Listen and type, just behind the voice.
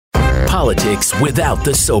Politics without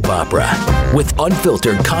the soap opera, with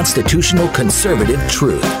unfiltered constitutional conservative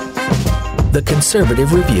truth. The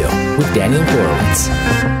Conservative Review with Daniel Horowitz.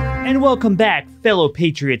 And welcome back, fellow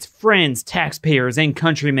patriots, friends, taxpayers, and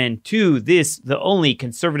countrymen, to this, the only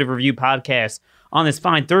Conservative Review podcast on this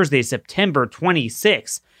fine Thursday, September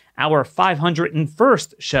 26th, our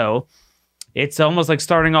 501st show. It's almost like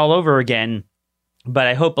starting all over again, but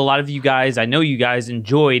I hope a lot of you guys, I know you guys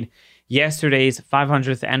enjoyed yesterday's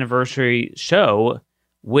 500th anniversary show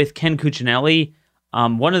with Ken Cuccinelli,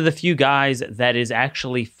 one of the few guys that is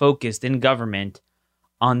actually focused in government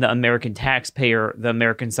on the American taxpayer, the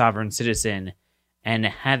American sovereign citizen, and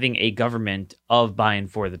having a government of, by,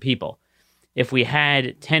 and for the people. If we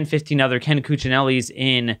had 10, 15 other Ken Cuccinellis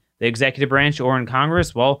in the executive branch or in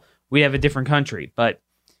Congress, well, we'd have a different country. But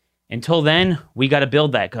until then, we got to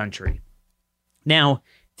build that country. Now,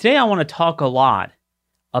 today I want to talk a lot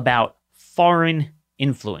about foreign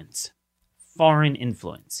influence. Foreign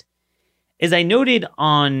influence. As I noted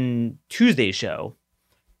on Tuesday's show,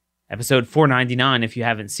 episode 499, if you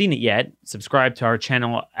haven't seen it yet, subscribe to our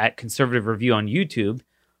channel at Conservative Review on YouTube.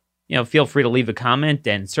 Feel free to leave a comment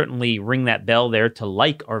and certainly ring that bell there to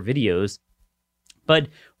like our videos. But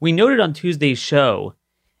we noted on Tuesday's show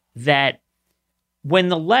that when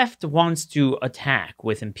the left wants to attack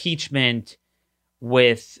with impeachment,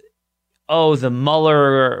 with the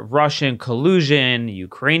Mueller Russian collusion,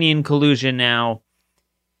 Ukrainian collusion now,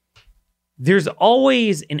 there's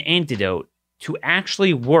always an antidote to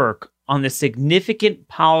actually work on the significant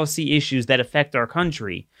policy issues that affect our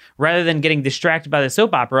country, rather than getting distracted by the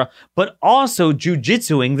soap opera, but also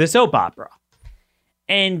jujitsuing the soap opera.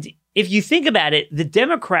 And if you think about it, the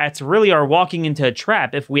Democrats really are walking into a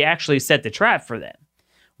trap if we actually set the trap for them.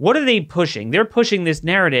 What are they pushing? They're pushing this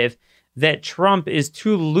narrative that Trump is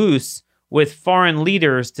too loose with foreign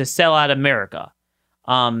leaders to sell out America.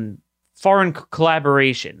 Foreign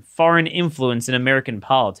collaboration, foreign influence in American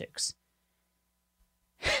politics.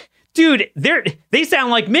 Dude, they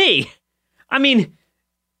sound like me. I mean,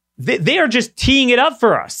 they are just teeing it up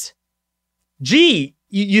for us. Gee,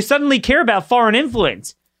 you suddenly care about foreign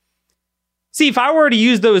influence. See, if I were to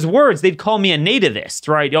use those words, they'd call me a nativist,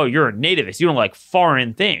 right? Oh, you're a nativist. You don't like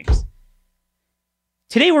foreign things.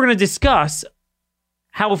 Today, we're going to discuss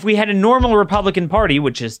how if we had a normal Republican Party,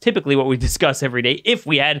 which is typically what we discuss every day, if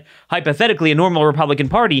we had hypothetically a normal Republican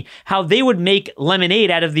Party, how they would make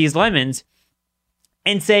lemonade out of these lemons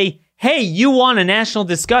and say, hey, you want a national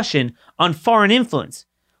discussion on foreign influence.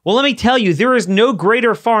 Well, let me tell you, there is no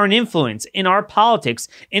greater foreign influence in our politics,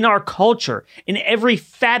 in our culture, in every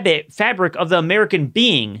fabric of the American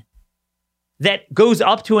being that goes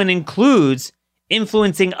up to and includes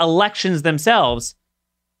influencing elections themselves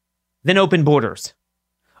than open borders.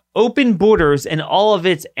 Open borders and all of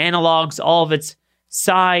its analogs, all of its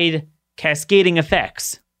side cascading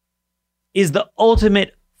effects is the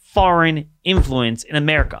ultimate foreign influence in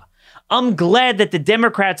America. I'm glad that the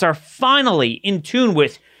Democrats are finally in tune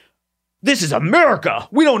with, this is America.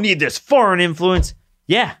 We don't need this foreign influence.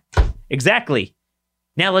 Yeah, exactly.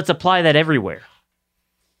 Now let's apply that everywhere.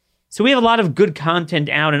 So we have a lot of good content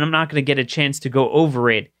out, and I'm not going to get a chance to go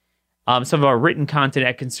over it. Some of our written content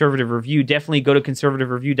at Conservative Review. Definitely go to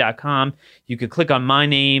conservativereview.com. You could click on my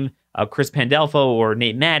name, Chris Pandolfo, or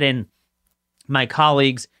Nate Madden, my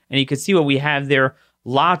colleagues, and you can see what we have there.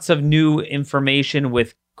 Lots of new information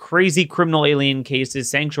with crazy criminal alien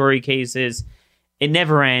cases, sanctuary cases. It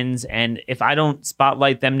never ends, and if I don't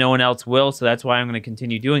spotlight them, no one else will, so that's why I'm going to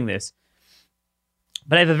continue doing this.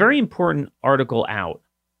 But I have a very important article out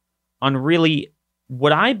on really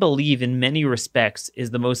what I believe in many respects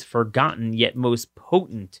is the most forgotten yet most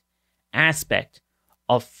potent aspect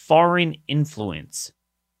of foreign influence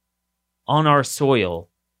on our soil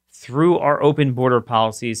through our open border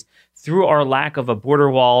policies, through our lack of a border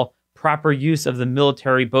wall, proper use of the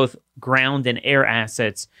military, both ground and air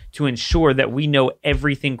assets, to ensure that we know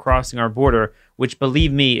everything crossing our border, which,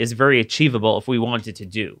 believe me, is very achievable if we wanted to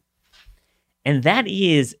do. And that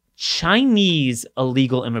is Chinese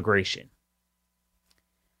illegal immigration.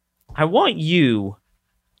 I want you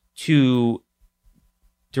to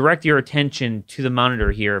direct your attention to the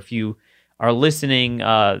monitor here. If you are listening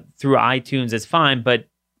through iTunes, it's fine, but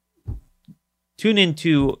tune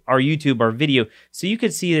into our YouTube, our video, so you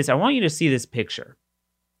can see this. I want you to see this picture.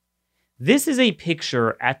 This is a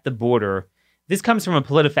picture at the border. This comes from a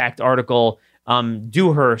PolitiFact article.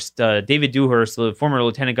 Dewhurst, David Dewhurst, the former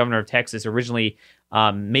lieutenant governor of Texas, originally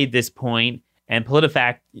made this point, and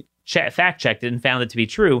PolitiFact fact-checked it and found it to be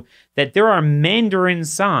true, that there are Mandarin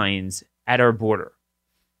signs at our border.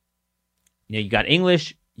 You got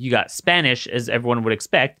English, you got Spanish, as everyone would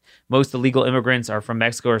expect. Most illegal immigrants are from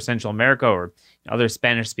Mexico or Central America or other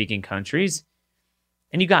Spanish-speaking countries.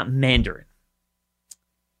 And you got Mandarin.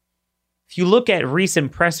 If you look at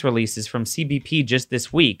recent press releases from CBP just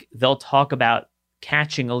this week, they'll talk about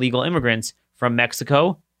catching illegal immigrants from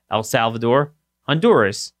Mexico, El Salvador,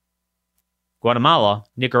 Honduras, Guatemala,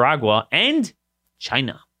 Nicaragua, and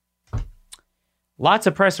China. Lots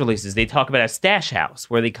of press releases. They talk about a stash house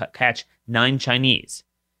where they catch 9 Chinese.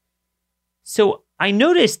 So I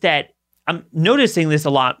noticed that I'm noticing this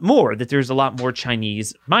a lot more, that there's a lot more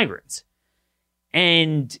Chinese migrants.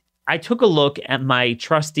 And I took a look at my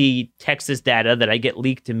trusty Texas data that I get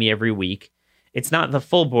leaked to me every week. It's not the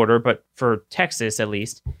full border, but for Texas at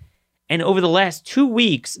least. And over the last 2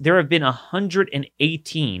 weeks, there have been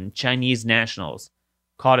 118 Chinese nationals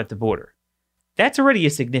caught at the border. That's already a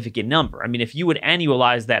significant number. I mean, if you would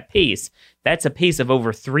annualize that pace, that's a pace of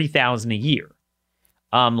over 3,000 a year.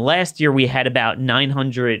 Last year, we had about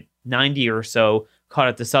 990 or so caught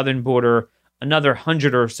at the southern border, another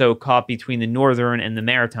 100 or so caught between the northern and the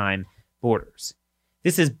maritime borders.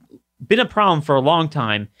 This has been a problem for a long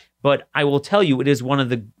time, but I will tell you, it is one of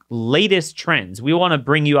the latest trends. We want to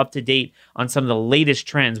bring you up to date on some of the latest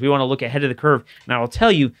trends. We want to look ahead of the curve, and I will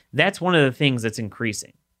tell you, that's one of the things that's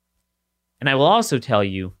increasing. And I will also tell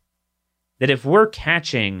you that if we're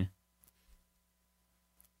catching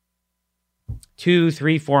 200,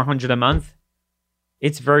 300, 400 a month,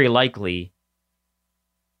 it's very likely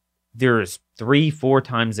there's 3-4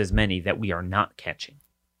 times as many that we are not catching.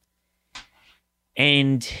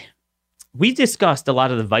 And we've discussed a lot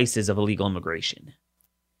of the vices of illegal immigration.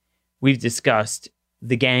 We've discussed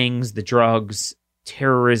the gangs, the drugs,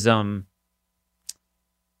 terrorism,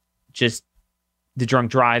 just the drunk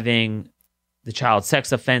driving, the child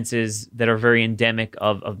sex offenses that are very endemic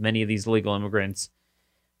of many of these illegal immigrants,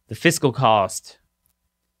 the fiscal cost,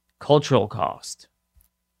 cultural cost.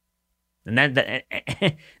 And that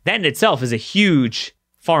in itself is a huge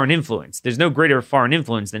foreign influence. There's no greater foreign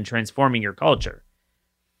influence than transforming your culture.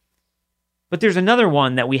 But there's another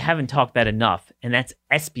one that we haven't talked about enough, and that's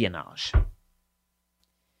espionage.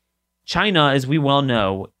 China, as we well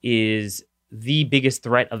know, is the biggest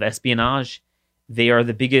threat of espionage. They are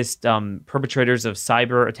the biggest perpetrators of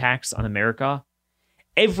cyber attacks on America.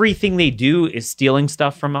 Everything they do is stealing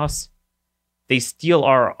stuff from us. They steal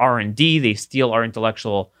our R&D. They steal our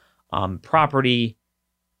intellectual property.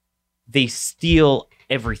 They steal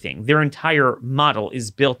everything. Their entire model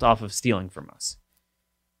is built off of stealing from us.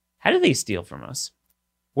 How do they steal from us?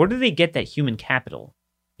 Where do they get that human capital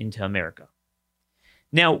into America?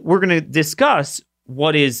 Now, we're going to discuss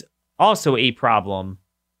what is also a problem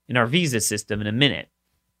in our visa system in a minute.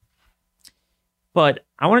 But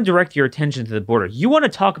I want to direct your attention to the border. You want to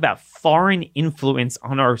talk about foreign influence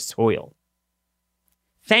on our soil.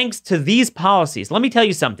 Thanks to these policies, let me tell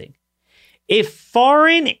you something. If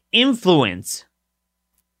foreign influence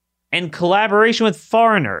and collaboration with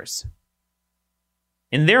foreigners,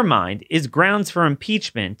 in their mind, is grounds for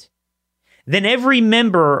impeachment, then every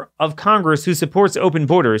member of Congress who supports open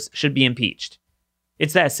borders should be impeached.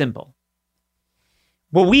 It's that simple.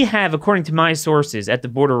 What we have, according to my sources at the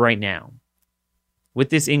border right now, with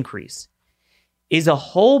this increase, is a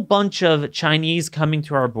whole bunch of Chinese coming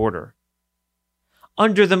to our border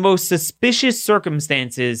under the most suspicious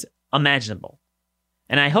circumstances imaginable.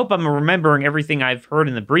 And I hope I'm remembering everything I've heard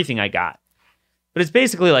in the briefing I got. But it's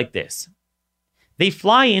basically like this. They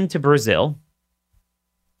fly into Brazil,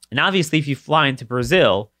 and obviously if you fly into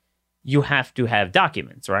Brazil, you have to have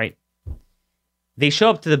documents, right? They show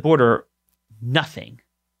up to the border, nothing.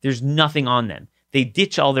 There's nothing on them. They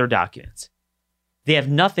ditch all their documents. They have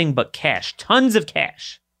nothing but cash, tons of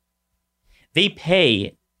cash. They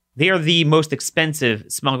are the most expensive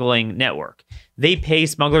smuggling network. They pay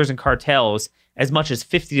smugglers and cartels as much as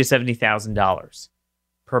 $50,000 to $70,000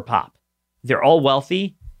 per pop. They're all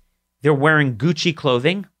wealthy. They're wearing Gucci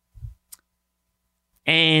clothing.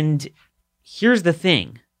 And here's the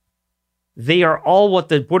thing. They are all what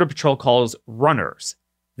the Border Patrol calls runners.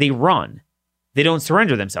 They run. They don't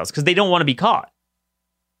surrender themselves because they don't want to be caught.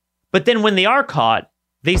 But then when they are caught,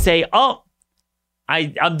 they say, oh,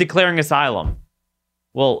 I'm declaring asylum.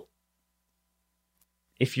 Well,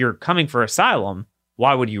 if you're coming for asylum,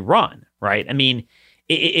 why would you run, right? I mean,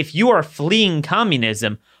 if you are fleeing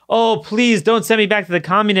communism, oh, please don't send me back to the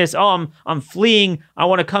communists. Oh, I'm fleeing. I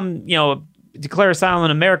want to come, declare asylum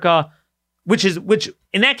in America, which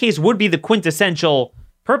in that case would be the quintessential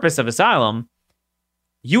purpose of asylum.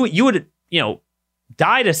 You would,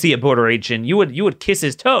 die to see a border agent. You would kiss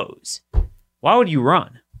his toes. Why would you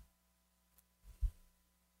run?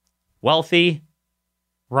 Wealthy,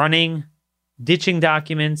 running, ditching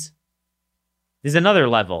documents. There's another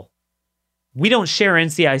level. We don't share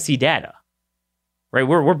NCIC data, right?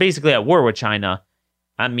 We're basically at war with China.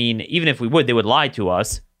 I mean, even if we would, they would lie to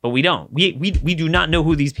us, but we don't. We do not know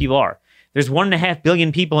who these people are. There's 1.5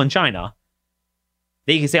 billion people in China.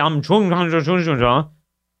 They can say, I'm Zhong,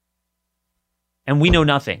 and we know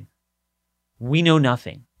nothing. We know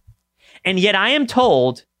nothing. And yet I am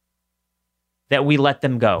told that we let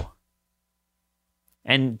them go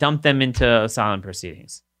and dump them into asylum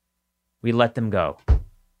proceedings. We let them go.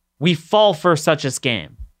 We fall for such a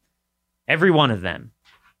scam. Every one of them.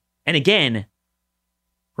 And again,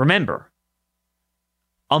 remember,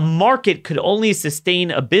 a market could only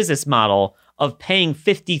sustain a business model of paying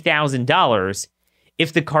 $50,000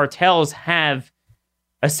 if the cartels have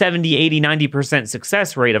a 70, 80, 90%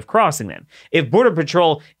 success rate of crossing them. If Border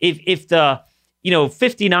Patrol, if the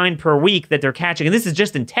 59 per week that they're catching, and this is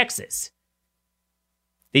just in Texas,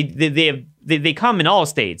 they come in all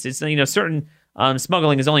states. It's certain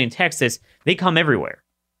smuggling is only in Texas. They come everywhere.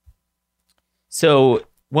 So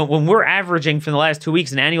when we're averaging for the last 2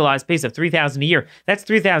 weeks an annualized pace of 3,000 a year, that's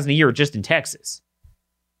 3,000 a year just in Texas,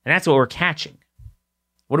 and that's what we're catching.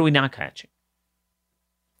 What are we not catching?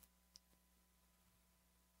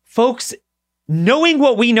 Folks, knowing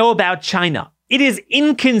what we know about China, it is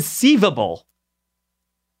inconceivable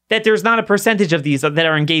that there's not a percentage of these that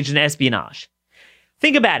are engaged in espionage.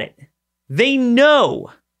 Think about it. They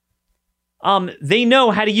know how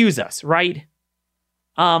to use us, right?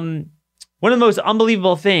 One of the most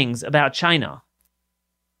unbelievable things about China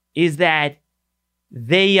is that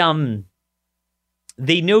they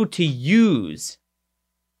know to use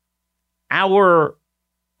our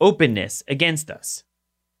openness against us.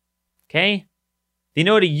 Okay? They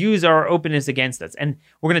know how to use our openness against us. And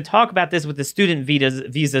we're going to talk about this with the student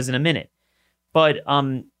visas in a minute. But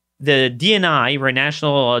the DNI, right,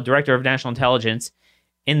 National Director of National Intelligence,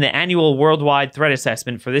 in the annual worldwide threat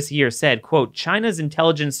assessment for this year said, quote, China's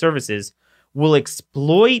intelligence services will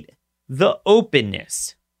exploit the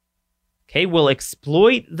openness. Okay, will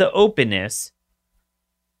exploit the openness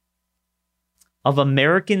of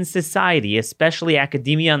American society, especially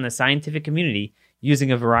academia and the scientific community,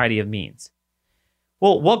 using a variety of means.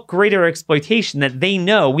 Well, what greater exploitation that they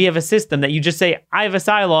know we have a system that you just say, I have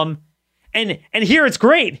asylum, and here it's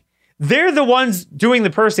great. They're the ones doing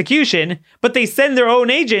the persecution, but they send their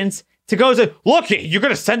own agents to go say, look, you're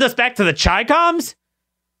going to send us back to the Chi-Coms?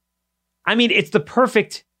 I mean, it's the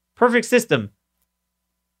perfect system.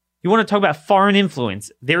 You want to talk about foreign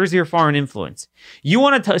influence? There's your foreign influence. You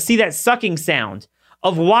want to see that sucking sound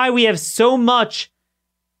of why we have so much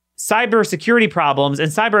cybersecurity problems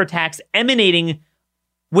and cyber attacks emanating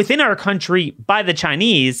within our country by the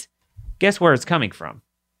Chinese. Guess where it's coming from?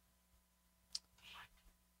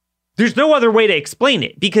 There's no other way to explain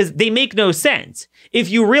it because they make no sense.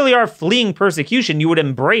 If you really are fleeing persecution, you would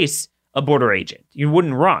embrace a border agent. You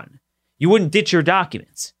wouldn't run. You wouldn't ditch your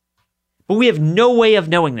documents. But we have no way of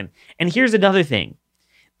knowing them. And here's another thing.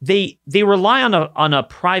 They rely on a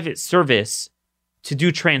private service to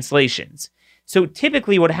do translations. So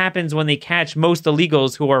typically what happens when they catch most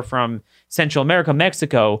illegals who are from Central America,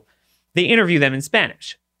 Mexico, they interview them in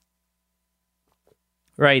Spanish.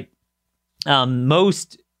 Right?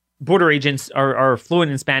 Most border agents are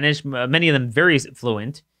fluent in Spanish, many of them very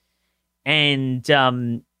fluent. And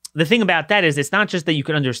the thing about that is it's not just that you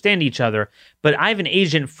can understand each other, but I have an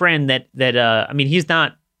Asian friend that he's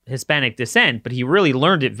not Hispanic descent, but he really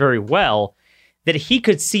learned it very well, that he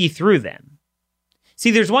could see through them.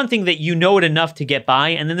 See, there's one thing that you know it enough to get by,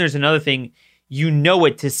 and then there's another thing, you know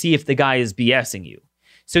it to see if the guy is BSing you.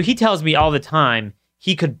 So he tells me all the time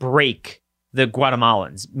he could break the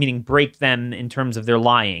Guatemalans, meaning break them in terms of their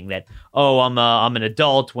lying, that, oh, I'm an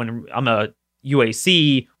adult when I'm a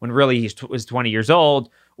UAC, when really he was 20 years old,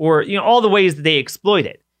 or all the ways that they exploit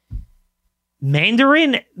it.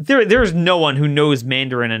 Mandarin, there's no one who knows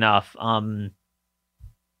Mandarin enough,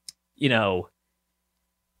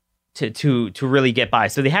 to really get by.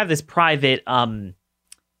 So they have this private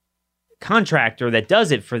contractor that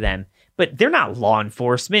does it for them, but they're not law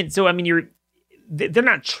enforcement. So I mean, they're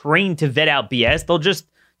not trained to vet out BS. They'll just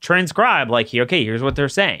transcribe like, here's what they're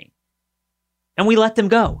saying, and we let them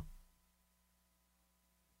go.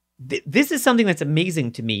 This is something that's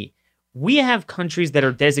amazing to me. We have countries that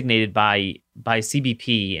are designated by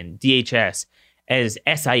CBP and DHS as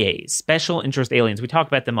SIAs, special interest aliens. We talk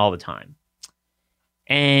about them all the time.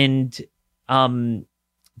 And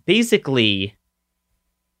basically,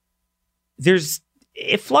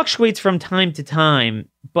 it fluctuates from time to time,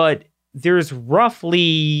 but there's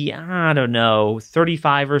roughly,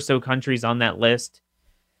 35 or so countries on that list.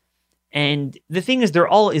 And the thing is, they're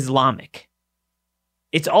all Islamic.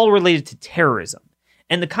 It's all related to terrorism.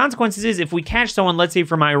 And the consequences is if we catch someone, let's say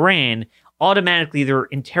from Iran, automatically they're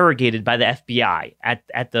interrogated by the FBI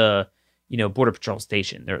at the Border Patrol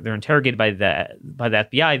station. They're interrogated by the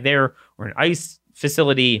FBI there, or an ICE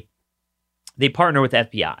facility. They partner with the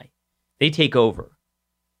FBI. They take over.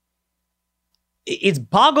 It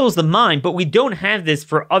boggles the mind, but we don't have this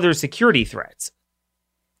for other security threats.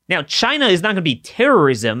 Now, China is not going to be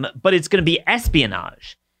terrorism, but it's going to be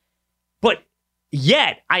espionage. But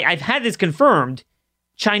yet, I've had this confirmed.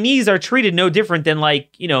 Chinese are treated no different than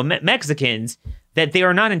Mexicans, that they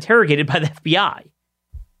are not interrogated by the FBI.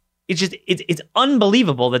 It's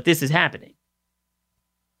unbelievable that this is happening.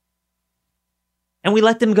 And we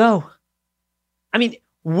let them go. I mean,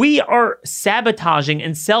 we are sabotaging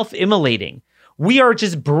and self-immolating. We are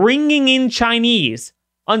just bringing in Chinese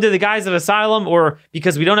under the guise of asylum, or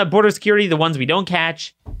because we don't have border security, the ones we don't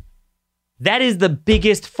catch. That is the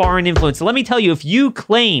biggest foreign influence. So let me tell you, if you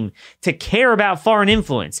claim to care about foreign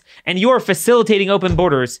influence and you're facilitating open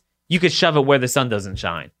borders, you could shove it where the sun doesn't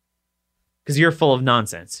shine, because you're full of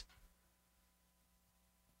nonsense.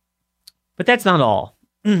 But that's not all.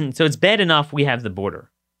 So it's bad enough we have the border.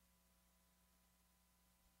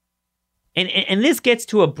 And this gets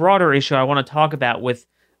to a broader issue I want to talk about with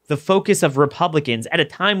the focus of Republicans at a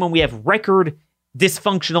time when we have record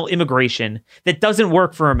dysfunctional immigration that doesn't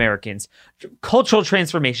work for Americans, cultural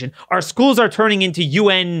transformation, our schools are turning into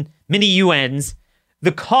mini UNs,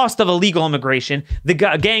 the cost of illegal immigration, the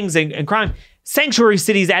gangs and crime, sanctuary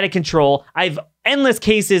cities out of control. I've endless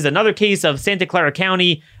cases, another case of Santa Clara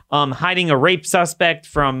County hiding a rape suspect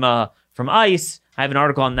from ICE. I have an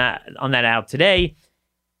article on that out today.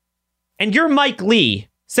 And you're Mike Lee,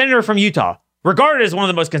 senator from Utah, regarded as one of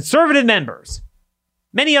the most conservative members.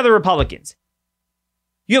 Many other Republicans.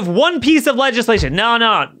 You have one piece of legislation.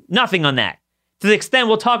 No, nothing on that. To the extent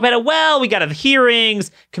we'll talk about it, well, we got to have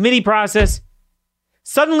hearings, committee process.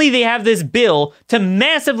 Suddenly they have this bill to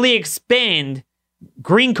massively expand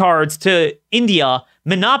green cards to India,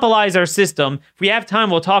 monopolize our system. If we have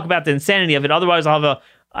time, we'll talk about the insanity of it. Otherwise, I'll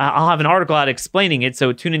have an article out explaining it.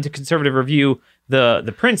 So tune into Conservative Review,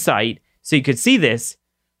 the print site, so you could see this.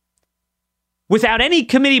 Without any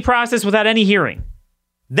committee process, without any hearing.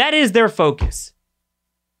 That is their focus.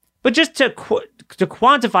 But just to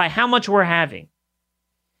quantify how much we're having.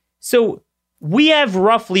 So we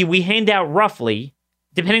hand out roughly,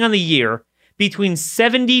 depending on the year, between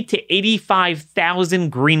 70 to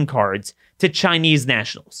 85,000 green cards to Chinese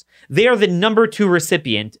nationals. They are the number 2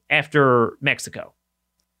 recipient after Mexico.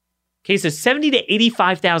 Okay, so 70 to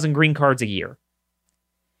 85,000 green cards a year.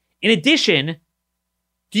 In addition,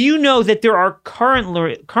 do you know that there are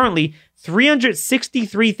currently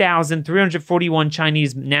 363,341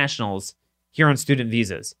 Chinese nationals here on student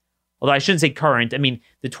visas? Although I shouldn't say current, I mean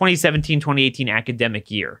the 2017-2018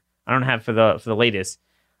 academic year. I don't have for the latest.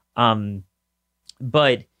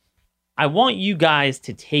 But I want you guys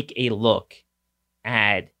to take a look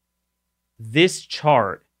at this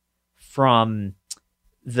chart from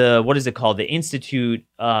the Institute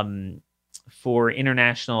for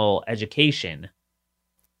International Education.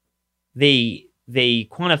 They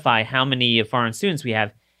quantify how many foreign students we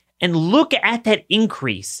have, and look at that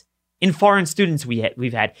increase in foreign students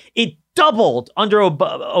we've had. It doubled under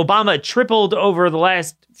Obama, it tripled over the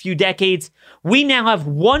last few decades. We now have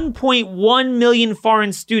 1.1 million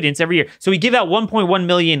foreign students every year. So we give out 1.1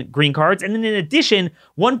 million green cards, and then in addition,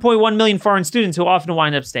 1.1 million foreign students who often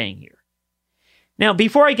wind up staying here. Now,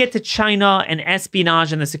 before I get to China and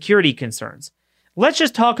espionage and the security concerns, let's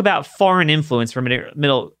just talk about foreign influence from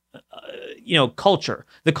culture,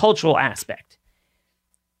 the cultural aspect.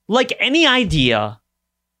 Like any idea,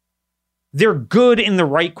 they're good in the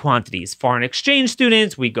right quantities. Foreign exchange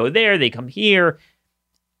students, we go there, they come here.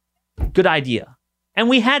 Good idea. And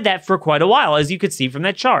we had that for quite a while, as you could see from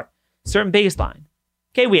that chart. Certain baseline.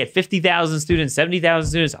 Okay, we had 50,000 students, 70,000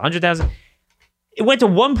 students, 100,000. It went to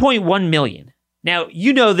 1.1 million. Now,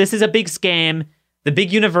 this is a big scam. The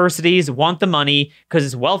big universities want the money because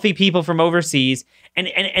it's wealthy people from overseas.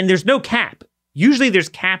 And there's no cap. Usually there's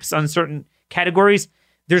caps on certain categories.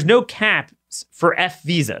 There's no caps for F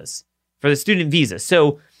visas, for the student visa.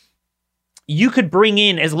 So you could bring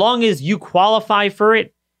in, as long as you qualify for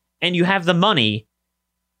it and you have the money,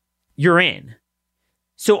 you're in.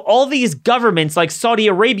 So all these governments like Saudi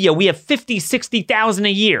Arabia, we have 50, 60,000 a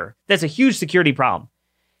year. That's a huge security problem.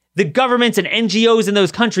 The governments and NGOs in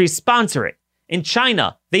those countries sponsor it. In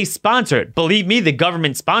China, they sponsor it. Believe me, the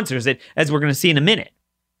government sponsors it, as we're going to see in a minute.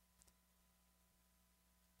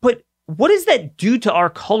 But what does that do to our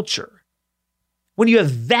culture? When you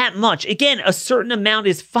have that much, again, a certain amount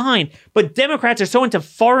is fine, but Democrats are so into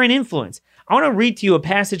foreign influence. I want to read to you a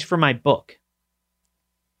passage from my book.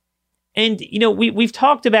 And, we've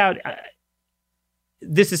talked about,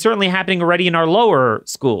 this is certainly happening already in our lower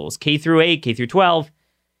schools, K through 8, K through 12.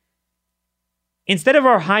 Instead of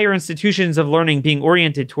our higher institutions of learning being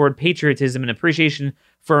oriented toward patriotism and appreciation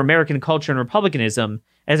for American culture and republicanism,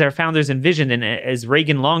 as our founders envisioned and as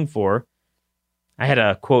Reagan longed for, I had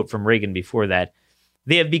a quote from Reagan before that,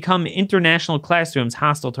 they have become international classrooms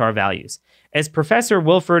hostile to our values. As Professor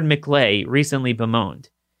Wilfred McLay recently bemoaned,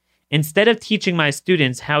 instead of teaching my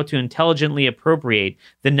students how to intelligently appropriate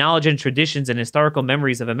the knowledge and traditions and historical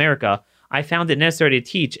memories of America, I found it necessary to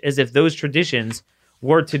teach as if those traditions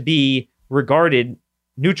were to be regarded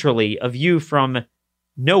neutrally, a view from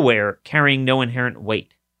nowhere, carrying no inherent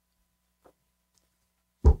weight.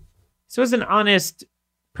 So as an honest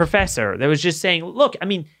professor that was just saying, look,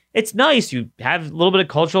 it's nice you have a little bit of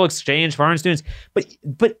cultural exchange, foreign students,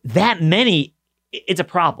 but that many, it's a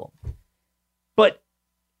problem. But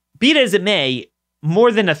be it as it may,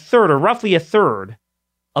 more than a third, or roughly a third,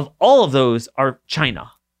 of all of those are China.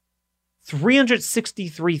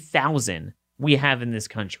 363,000 we have in this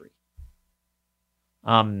country.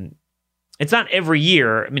 It's not every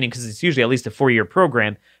year, because it's usually at least a 4-year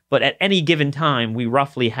program, but at any given time, we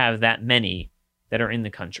roughly have that many that are in the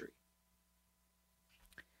country.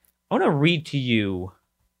 I want to read to you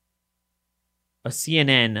a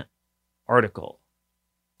CNN article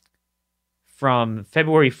from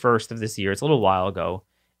February 1st of this year. It's a little while ago,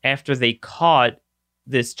 after they caught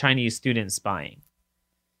this Chinese student spying.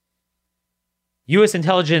 U.S.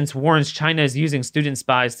 intelligence warns China is using student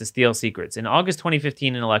spies to steal secrets. In August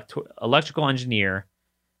 2015, an electrical engineering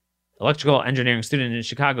student in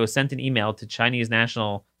Chicago sent an email to Chinese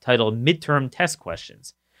national titled Midterm Test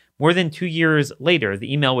Questions. More than 2 years later,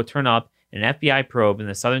 the email would turn up in an FBI probe in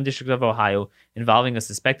the Southern District of Ohio involving a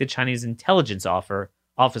suspected Chinese intelligence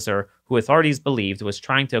officer who authorities believed was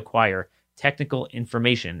trying to acquire technical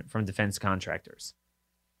information from defense contractors.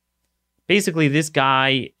 Basically, this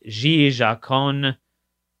guy, Ji Jiakon,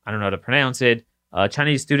 I don't know how to pronounce it, a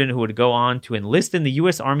Chinese student who would go on to enlist in the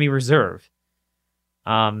U.S. Army Reserve.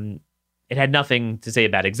 It had nothing to say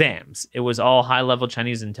about exams. It was all high-level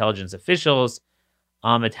Chinese intelligence officials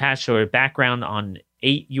attached to a background on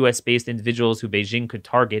 8 U.S.-based individuals who Beijing could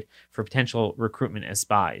target for potential recruitment as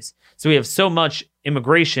spies. So we have so much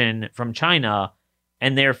immigration from China,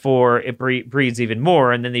 and therefore it breeds even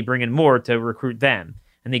more, and then they bring in more to recruit them.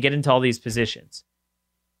 And they get into all these positions.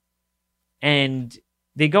 And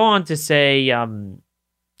they go on to say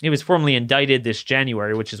he was formally indicted this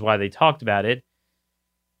January, which is why they talked about it.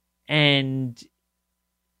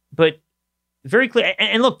 But very clear,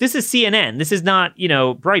 and look, this is CNN. This is not,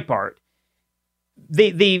 Breitbart.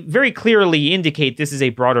 They very clearly indicate this is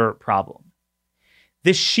a broader problem.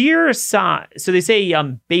 The sheer size, so they say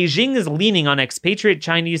Beijing is leaning on expatriate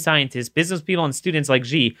Chinese scientists, business people, and students like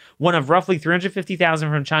Xi, one of roughly 350,000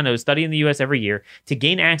 from China who study in the U.S. every year, to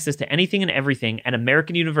gain access to anything and everything at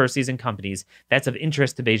American universities and companies that's of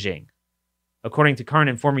interest to Beijing, according to current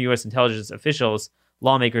and former U.S. intelligence officials,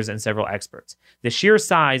 lawmakers, and several experts. The sheer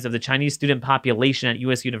size of the Chinese student population at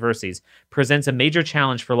U.S. universities presents a major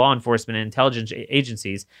challenge for law enforcement and intelligence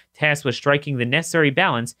agencies tasked with striking the necessary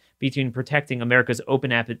balance between protecting America's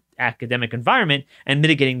open academic environment and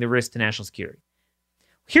mitigating the risk to national security.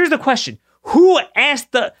 Here's the question. Who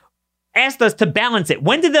asked us to balance it?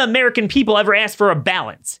 When did the American people ever ask for a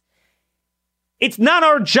balance? It's not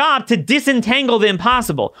our job to disentangle the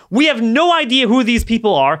impossible. We have no idea who these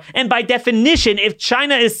people are. And by definition, if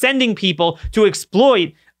China is sending people to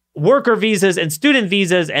exploit worker visas and student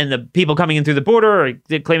visas and the people coming in through the border or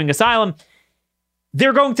claiming asylum,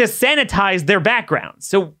 they're going to sanitize their backgrounds.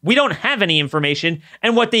 So we don't have any information.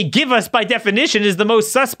 And what they give us by definition is the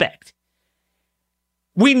most suspect.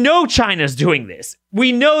 We know China's doing this.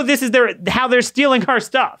 We know this is how they're stealing our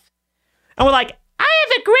stuff. And we're like, I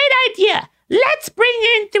have a great idea. Let's bring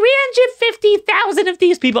in 350,000 of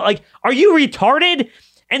these people. Like, are you retarded?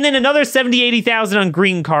 And then another 70, 80,000 on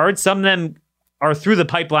green cards. Some of them are through the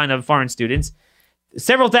pipeline of foreign students.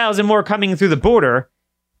 Several thousand more coming through the border.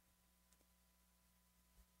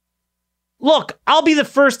 Look, I'll be the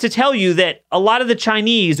first to tell you that a lot of the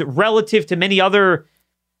Chinese, relative to many other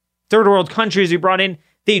third world countries we brought in,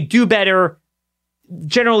 they do better,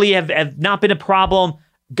 generally have not been a problem.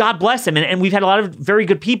 God bless them. And we've had a lot of very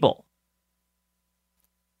good people.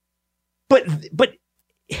 But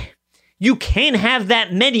you can't have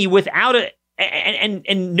that many without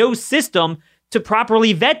and no system to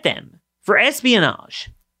properly vet them for espionage.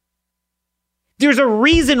 There's a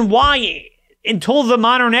reason why until the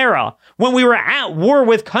modern era. When we were at war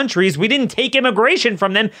with countries, we didn't take immigration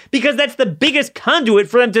from them because that's the biggest conduit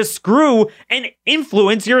for them to screw and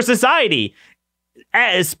influence your society.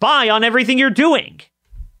 Spy on everything you're doing.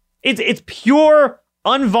 It's pure,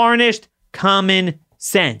 unvarnished, common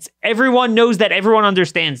sense. Everyone knows that. Everyone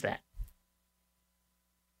understands that.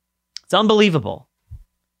 It's unbelievable.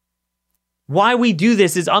 Why we do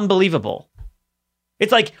this is unbelievable.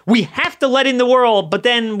 It's like we have to let in the world, but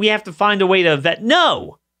then we have to find a way to vet.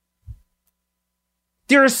 No.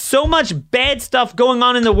 There is so much bad stuff going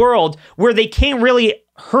on in the world where they can't really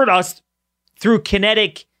hurt us through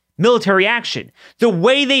kinetic military action. The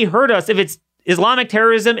way they hurt us, if it's Islamic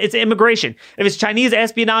terrorism, it's immigration. If it's Chinese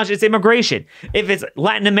espionage, it's immigration. If it's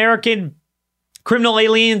Latin American criminal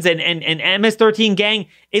aliens and MS-13 gang,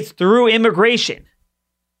 it's through immigration.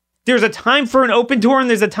 There's a time for an open door and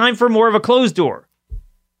there's a time for more of a closed door.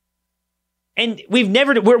 And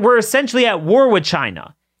we're essentially at war with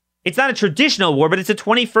China. It's not a traditional war, but it's a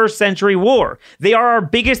 21st century war. They are our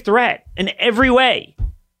biggest threat in every way,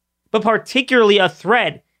 but particularly a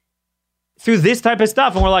threat through this type of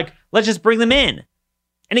stuff. And we're like, let's just bring them in.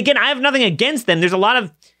 And again, I have nothing against them. There's a lot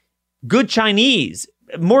of good Chinese,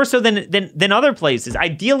 more so than other places.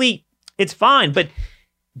 Ideally, it's fine, but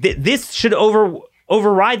this should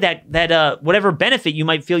override that whatever benefit you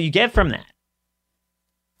might feel you get from that.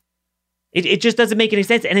 It just doesn't make any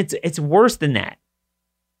sense, and it's worse than that.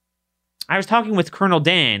 I was talking with Colonel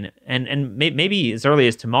Dan, and maybe as early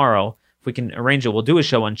as tomorrow, if we can arrange it, we'll do a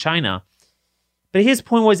show on China. But his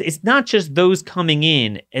point was, it's not just those coming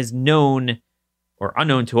in as known or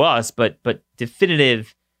unknown to us, but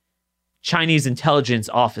definitive Chinese intelligence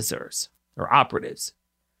officers or operatives.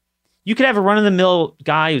 You could have a run-of-the-mill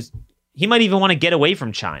guy he might even want to get away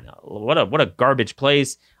from China. What a garbage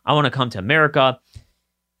place. I want to come to America.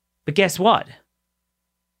 But guess what?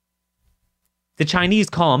 The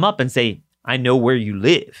Chinese call him up and say, I know where you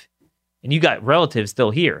live. And you got relatives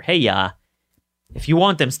still here. Hey, if you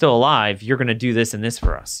want them still alive, you're going to do this and this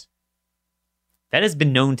for us. That has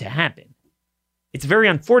been known to happen. It's very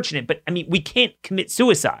unfortunate, but I mean, we can't commit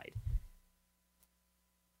suicide.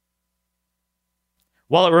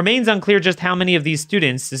 While it remains unclear just how many of these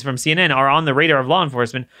students, this is from CNN, are on the radar of law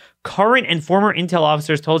enforcement, current and former intel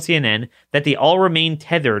officers told CNN that they all remain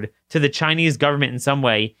tethered to the Chinese government in some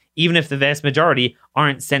way, even if the vast majority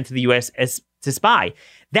aren't sent to the U.S. as to spy.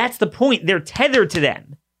 That's the point. They're tethered to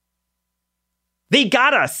them. They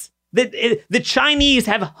got us. The Chinese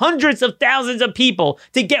have hundreds of thousands of people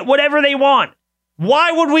to get whatever they want.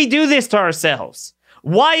 Why would we do this to ourselves?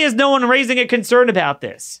 Why is no one raising a concern about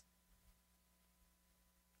this?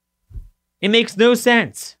 It makes no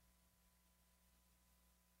sense.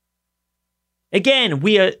 Again,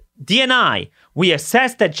 DNI, we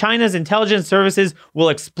assess that China's intelligence services will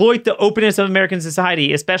exploit the openness of American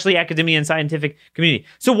society, especially academia and scientific community.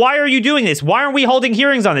 So why are you doing this? Why aren't we holding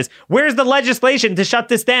hearings on this? Where's the legislation to shut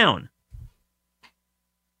this down?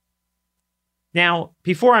 Now,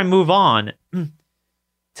 before I move on to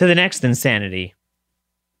the next insanity,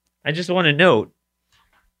 I just want to note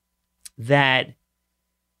that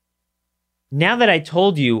now that I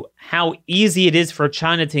told you how easy it is for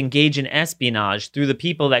China to engage in espionage through the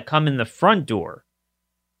people that come in the front door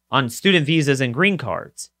on student visas and green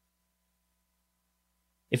cards,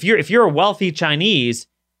 if you're a wealthy Chinese,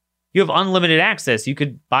 you have unlimited access. You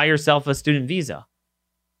could buy yourself a student visa.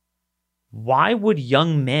 Why would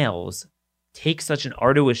young males take such an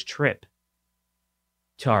arduous trip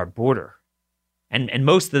to our border? And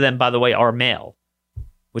most of them, by the way, are male,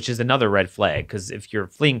 which is another red flag, because if you're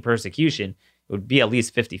fleeing persecution, it would be at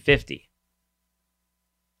least 50-50.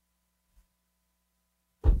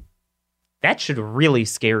 That should really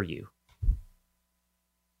scare you.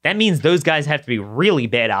 That means those guys have to be really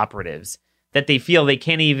bad operatives, that they feel they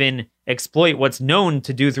can't even exploit what's known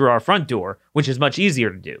to do through our front door, which is much easier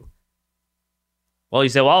to do. Well, you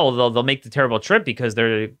say, well, they'll make the terrible trip because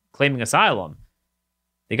they're claiming asylum.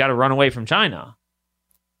 They got to run away from China.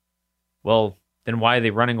 Well, then why are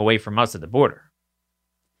they running away from us at the border?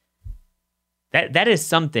 That is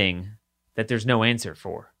something that there's no answer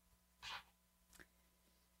for.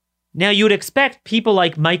 Now, you would expect people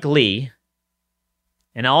like Mike Lee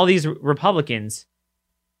and all these Republicans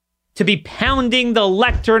to be pounding the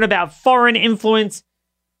lectern about foreign influence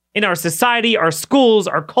in our society, our schools,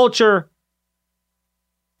 our culture,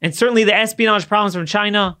 and certainly the espionage problems from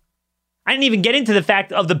China. I didn't even get into the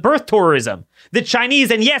fact of the birth tourism. The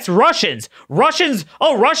Chinese, and yes, Russians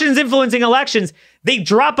influencing elections. They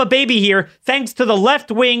drop a baby here thanks to the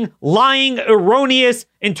left-wing, lying, erroneous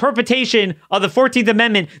interpretation of the 14th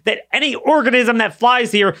Amendment that any organism that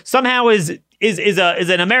flies here somehow is is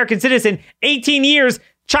an American citizen. 18 years,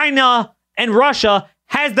 China and Russia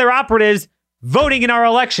has their operatives voting in our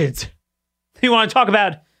elections. You want to talk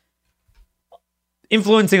about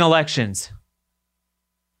influencing elections.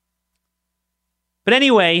 But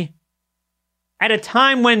anyway, at a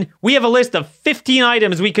time when we have a list of 15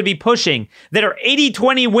 items we could be pushing that are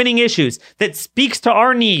 80-20 winning issues that speaks to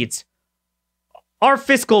our needs, our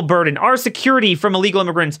fiscal burden, our security from illegal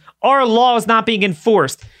immigrants, our laws not being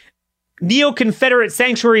enforced, neo-Confederate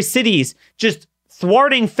sanctuary cities just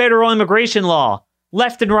thwarting federal immigration law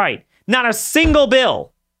left and right. Not a single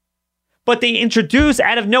bill. But they introduce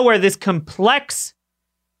out of nowhere this complex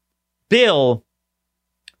bill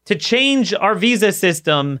to change our visa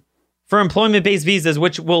system for employment-based visas,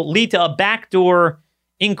 which will lead to a backdoor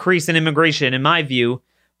increase in immigration, in my view,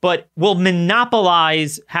 but will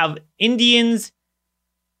monopolize how Indians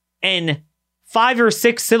and 5 or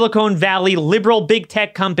 6 Silicon Valley liberal big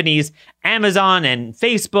tech companies, Amazon and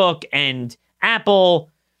Facebook and Apple,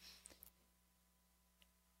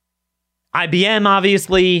 IBM,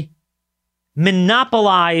 obviously,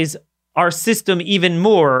 monopolize our system even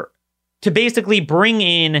more to basically bring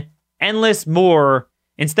in endless more.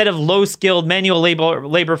 Instead of low-skilled manual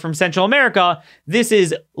labor from Central America, this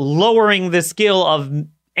is lowering the skill of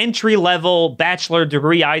entry-level bachelor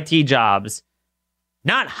degree IT jobs.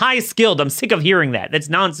 Not high-skilled. I'm sick of hearing that. That's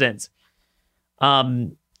nonsense.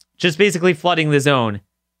 Just basically flooding the zone.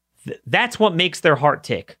 That's what makes their heart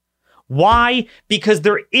tick. Why? Because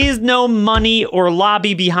there is no money or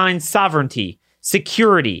lobby behind sovereignty,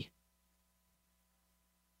 security,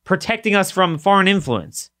 protecting us from foreign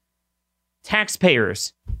influence.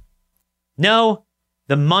 Taxpayers. No,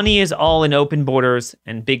 the money is all in open borders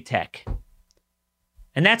and big tech.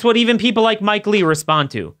 And that's what even people like Mike Lee respond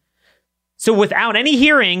to. So without any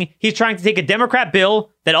hearing, he's trying to take a Democrat bill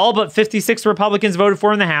that all but 56 Republicans voted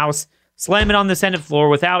for in the House, slam it on the Senate floor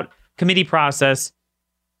without committee process,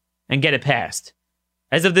 and get it passed.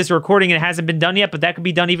 As of this recording, it hasn't been done yet, but that could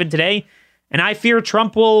be done even today. And I fear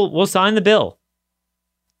Trump will sign the bill.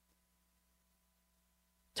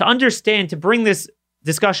 To understand, to bring this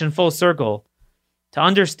discussion full circle, to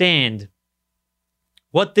understand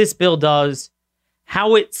what this bill does,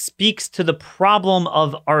 how it speaks to the problem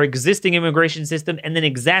of our existing immigration system and then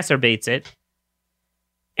exacerbates it,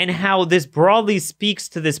 and how this broadly speaks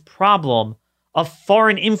to this problem of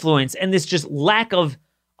foreign influence and this just lack of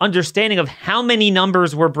understanding of how many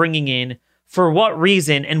numbers we're bringing in, for what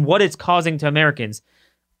reason, and what it's causing to Americans.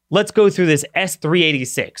 Let's go through this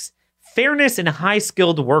S-386. Fairness and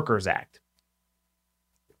High-Skilled Workers Act.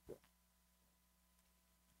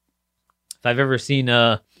 If I've ever seen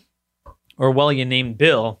a Orwellian named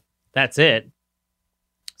Bill, that's it.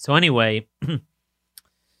 So anyway,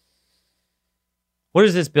 what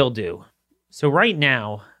does this bill do? So right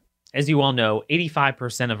now, as you all know,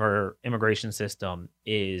 85% of our immigration system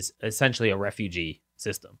is essentially a refugee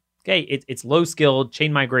system. Okay, it's low-skilled,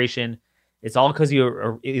 chain migration. It's all because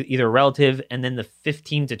you're either a relative and then the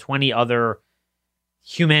 15 to 20 other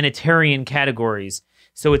humanitarian categories.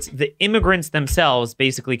 So it's the immigrants themselves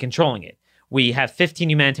basically controlling it. We have 15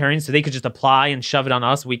 humanitarians, so they could just apply and shove it on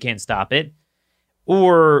us. We can't stop it.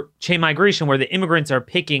 Or chain migration, where the immigrants are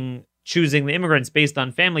choosing the immigrants based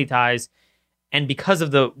on family ties. And because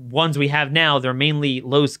of the ones we have now, they're mainly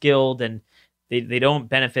low-skilled and they don't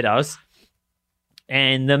benefit us.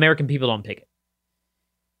 And the American people don't pick it.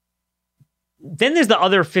 Then there's the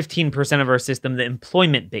other 15% of our system, the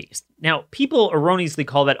employment-based. Now, people erroneously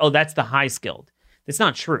call that, that's the high-skilled. That's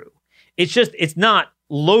not true. It's not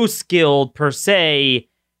low-skilled per se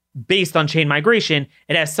based on chain migration.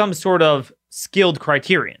 It has some sort of skilled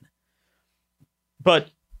criterion.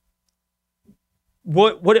 But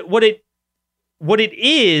what it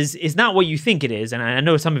is not what you think it is. And I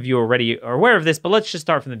know some of you already are aware of this, but let's just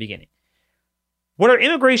start from the beginning. What our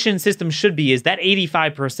immigration system should be is that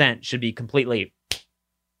 85% should be completely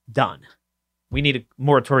done. We need a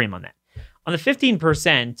moratorium on that. On the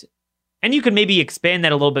 15%, and you could maybe expand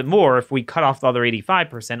that a little bit more if we cut off the other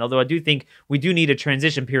 85%, although I do think we do need a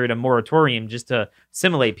transition period, a moratorium, just to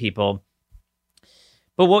assimilate people.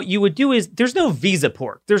 But what you would do is, there's no visa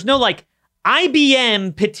pork. There's no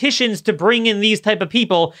IBM petitions to bring in these type of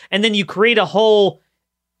people, and then you create a whole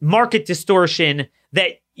market distortion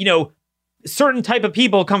that, certain type of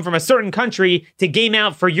people come from a certain country to game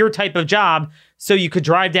out for your type of job so you could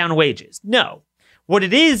drive down wages. No. What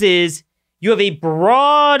it is you have a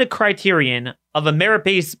broad criterion of a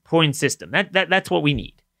merit-based point system. That's what we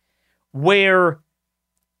need. Where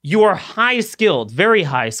you are high-skilled, very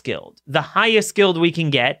high-skilled, the highest skilled we can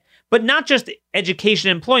get, but not just education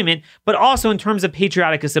and employment, but also in terms of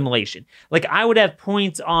patriotic assimilation. I would have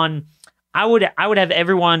points on I would have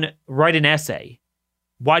everyone write an essay.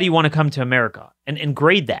 Why do you want to come to America? And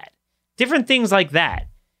grade that. Different things like that.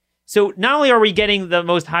 So not only are we getting the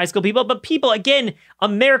most high skilled people, but people, again,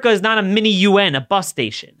 America is not a mini UN, a bus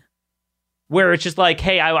station, where it's just like,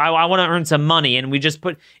 hey, I want to earn some money. And we just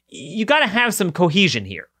you got to have some cohesion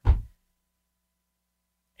here.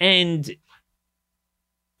 And,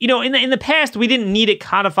 in the past, we didn't need it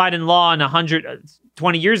codified in law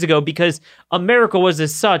 120 years ago because America was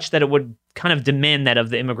as such that it would kind of demand that of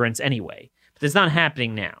the immigrants anyway. But it's not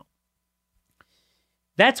happening now.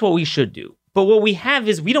 That's what we should do. But what we have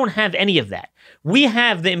is we don't have any of that. We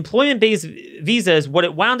have the employment-based visas. What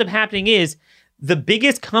it wound up happening is the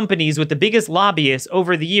biggest companies with the biggest lobbyists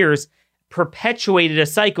over the years perpetuated a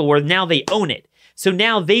cycle where now they own it. So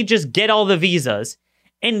now they just get all the visas.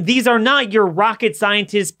 And these are not your rocket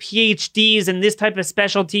scientists, PhDs, and this type of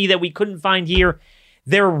specialty that we couldn't find here.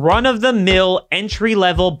 They're run-of-the-mill,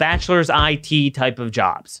 entry-level bachelor's IT type of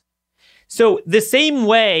jobs. So the same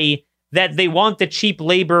way that they want the cheap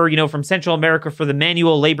labor, from Central America for the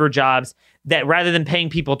manual labor jobs, that rather than paying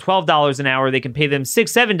people $12 an hour, they can pay them $6,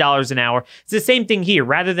 $7 an hour. It's the same thing here.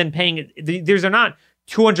 Rather than paying, these are not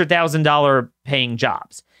 $200,000 paying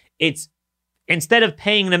jobs. It's instead of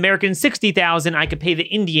paying an American $60,000, I could pay the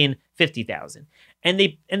Indian $50,000. And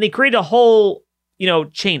they create a whole,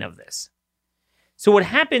 chain of this. So what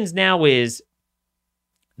happens now is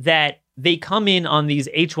that they come in on these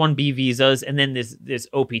H-1B visas and then this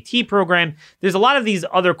OPT program. There's a lot of these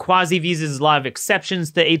other quasi visas, a lot of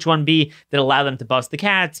exceptions to H-1B that allow them to bust the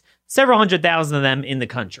cats, several 100,000 of them in the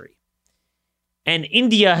country. And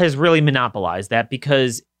India has really monopolized that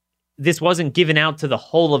because this wasn't given out to the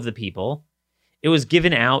whole of the people. It was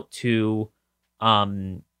given out to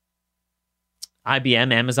IBM,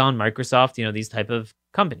 Amazon, Microsoft, these type of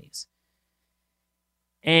companies.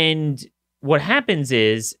 And what happens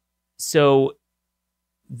is,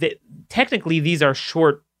 technically, these are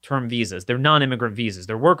short-term visas. They're non-immigrant visas.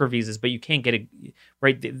 They're worker visas, but you can't get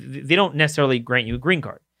right? They don't necessarily grant you a green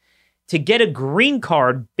card. To get a green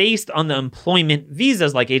card based on the employment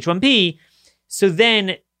visas like H-1B, so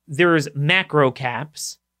then there's macro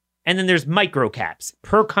caps, and then there's micro caps,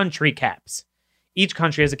 per country caps. Each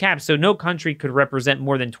country has a cap, so no country could represent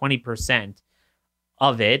more than 20%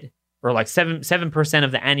 of it, or like 7%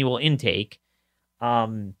 of the annual intake.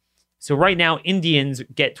 So right now, Indians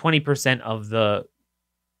get 20% of the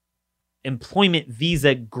employment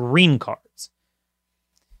visa green cards.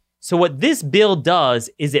 So what this bill does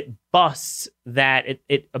is it busts that,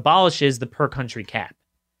 it abolishes the per country cap.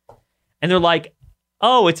 And they're like,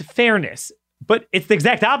 oh, it's fairness. But it's the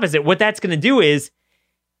exact opposite. What that's going to do is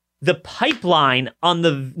the pipeline on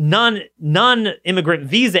the non-immigrant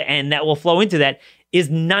visa end that will flow into that is,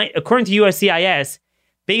 according to USCIS,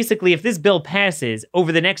 basically, if this bill passes,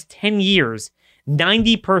 over the next 10 years,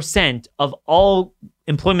 90% of all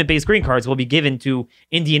employment-based green cards will be given to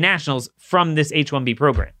Indian nationals from this H-1B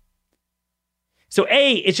program. So,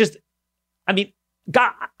 it's just,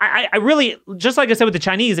 God, I really, just like I said with the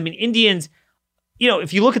Chinese, Indians,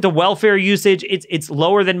 if you look at the welfare usage, it's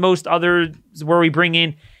lower than most others where we bring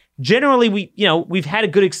in. Generally, we've had a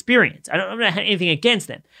good experience. I don't have anything against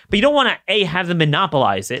them, but you don't want to, have them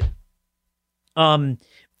monopolize it.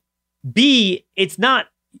 B, it's not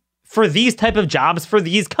for these type of jobs for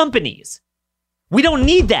these companies. We don't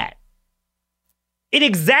need that. It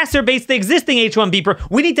exacerbates the existing H-1B.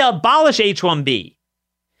 We need to abolish H-1B.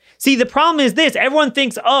 See, the problem is this. Everyone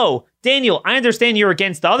thinks, oh, Daniel, I understand you're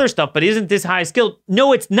against the other stuff, but isn't this high skilled?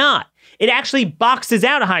 No, it's not. It actually boxes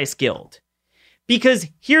out high skilled. Because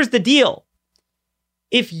here's the deal.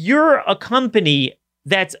 If you're a company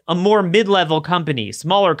that's a more mid-level company,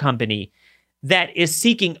 smaller company, that is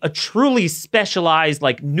seeking a truly specialized,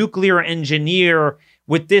 like nuclear engineer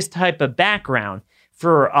with this type of background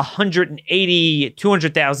for $180,000,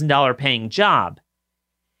 $200,000 paying job,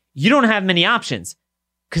 you don't have many options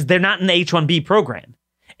because they're not in the H-1B program.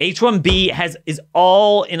 H-1B is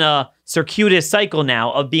all in a circuitous cycle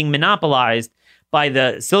now of being monopolized by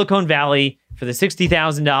the Silicon Valley for the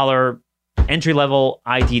 $60,000 entry-level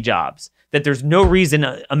IT jobs, that there's no reason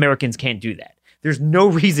Americans can't do that. There's no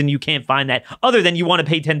reason you can't find that other than you want to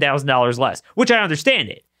pay $10,000 less, which I understand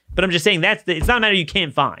it. But I'm just saying it's not a matter you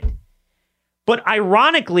can't find. But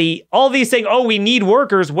ironically, all these saying, oh, we need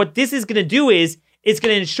workers, what this is going to do is it's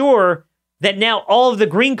going to ensure that now all of the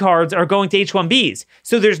green cards are going to H-1Bs.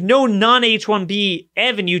 So there's no non-H-1B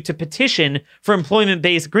avenue to petition for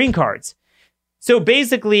employment-based green cards. So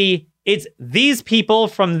basically, it's these people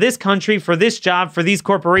from this country for this job for these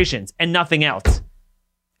corporations and nothing else.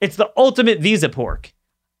 It's the ultimate visa pork.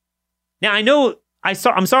 Now, I know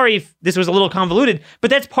I'm sorry if this was a little convoluted, but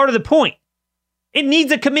that's part of the point. It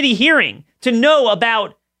needs a committee hearing to know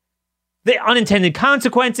about the unintended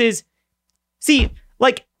consequences. See,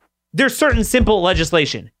 like, there's certain simple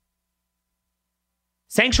legislation.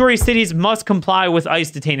 Sanctuary cities must comply with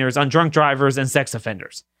ICE detainers on drunk drivers and sex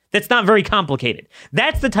offenders. That's not very complicated.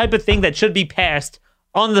 That's the type of thing that should be passed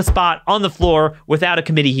on the spot, on the floor, without a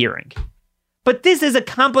committee hearing. But this is a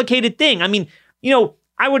complicated thing. I mean,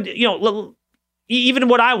 I would, even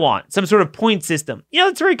what I want, some sort of point system.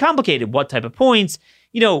 It's very complicated. What type of points?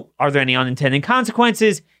 Are there any unintended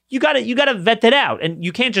consequences? You gotta vet that out. And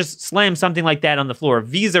you can't just slam something like that on the floor.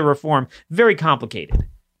 Visa reform, very complicated.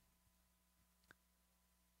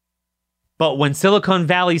 But when Silicon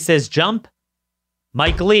Valley says jump,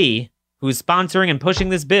 Mike Lee, who's sponsoring and pushing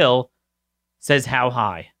this bill, says how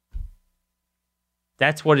high.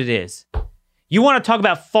 That's what it is. You want to talk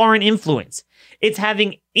about foreign influence. It's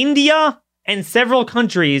having India and several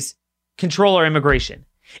countries control our immigration.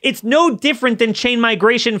 It's no different than chain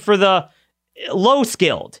migration for the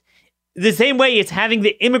low-skilled. The same way it's having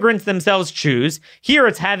the immigrants themselves choose. Here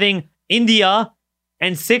it's having India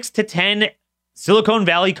and 6 to 10 Silicon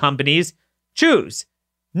Valley companies choose.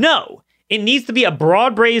 No, it needs to be a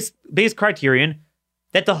broad-based criterion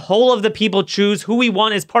that the whole of the people choose who we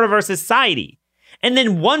want as part of our society. And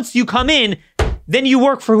then once you come in, then you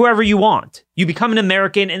work for whoever you want. You become an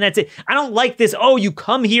American and that's it. I don't like this, you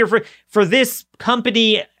come here for this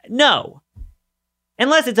company. No.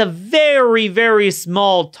 Unless it's a very, very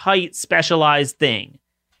small, tight, specialized thing.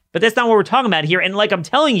 But that's not what we're talking about here. And like I'm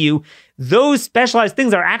telling you, those specialized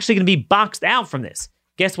things are actually going to be boxed out from this.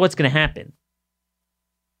 Guess what's going to happen?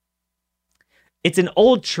 It's an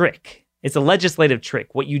old trick. It's a legislative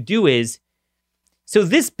trick. What you do is, so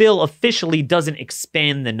this bill officially doesn't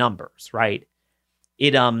expand the numbers, right?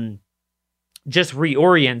 It just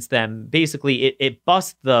reorients them. Basically, it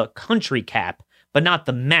busts the country cap, but not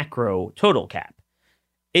the macro total cap.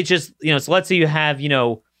 It just, so let's say you have,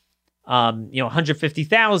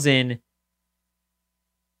 150,000.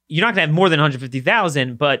 You're not going to have more than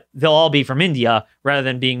 150,000, but they'll all be from India rather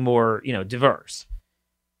than being more, diverse.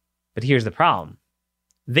 But here's the problem.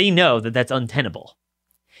 They know that that's untenable.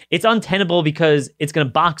 It's untenable because it's going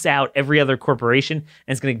to box out every other corporation, and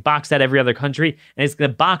it's going to box out every other country, and it's going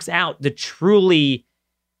to box out the truly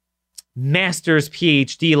master's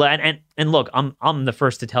PhD. And look, I'm the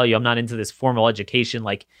first to tell you, I'm not into this formal education,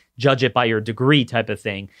 like judge it by your degree type of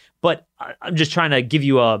thing. But I'm just trying to give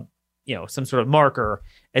you some sort of marker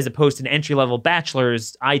as opposed to an entry-level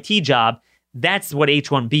bachelor's IT job. That's what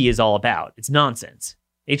H-1B is all about. It's nonsense.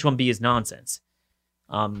 H-1B is nonsense.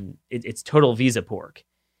 It's total visa pork.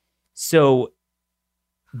 So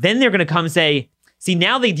then they're going to come and say, see,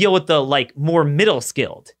 now they deal with the more middle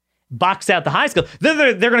skilled, box out the high skilled. Then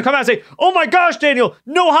they're going to come out and say, oh my gosh, Daniel,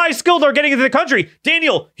 no high skilled are getting into the country.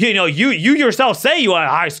 Daniel, you yourself say you are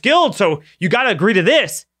high skilled, so you got to agree to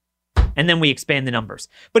this. And then we expand the numbers.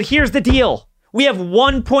 But here's the deal. We have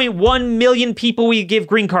 1.1 million people we give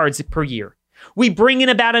green cards per year. We bring in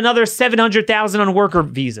about another 700,000 on worker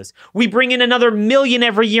visas. We bring in another million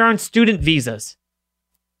every year on student visas.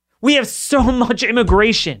 We have so much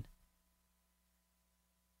immigration.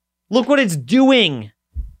 Look what it's doing.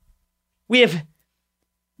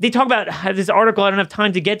 They talk about this article I don't have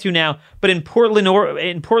time to get to now, but in Portland,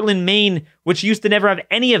 Maine, which used to never have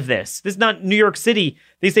any of this. This is not New York City.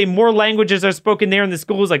 They say more languages are spoken there in the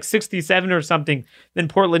schools, like 67 or something, than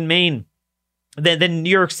Portland, Maine, than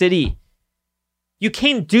New York City. You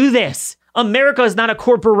can't do this. America is not a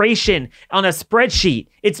corporation on a spreadsheet.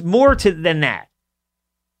 It's more than that.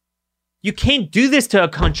 You can't do this to a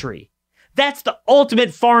country. That's the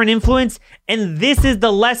ultimate foreign influence, and this is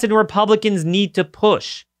the lesson Republicans need to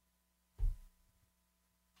push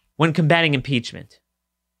when combating impeachment.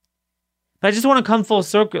 But I just want to come full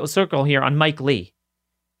circle here on Mike Lee.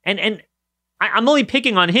 And I'm only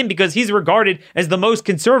picking on him because he's regarded as the most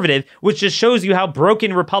conservative, which just shows you how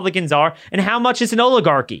broken Republicans are and how much it's an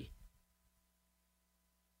oligarchy.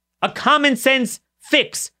 A common sense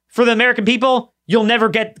fix for the American people, you'll never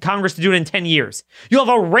get Congress to do it in 10 years. You'll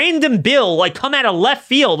have a random bill come out of left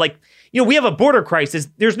field. We have a border crisis.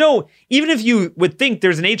 There's no, even if you would think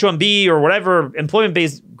there's an H-1B or whatever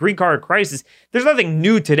employment-based green card crisis, there's nothing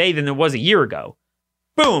new today than there was a year ago.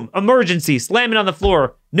 Boom, emergency, slam it on the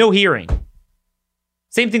floor, no hearing.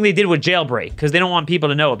 Same thing they did with jailbreak because they don't want people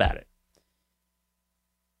to know about it.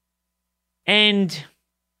 And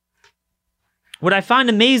what I find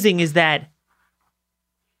amazing is that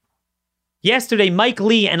yesterday, Mike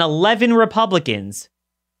Lee and 11 Republicans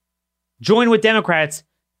joined with Democrats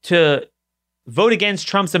to vote against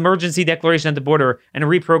Trump's emergency declaration at the border and a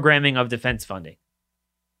reprogramming of defense funding.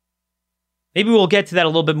 Maybe we'll get to that a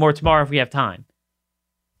little bit more tomorrow if we have time.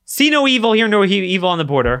 See no evil, hear no evil on the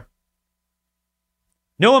border.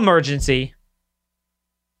 No emergency.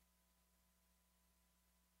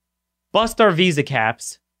 Bust our visa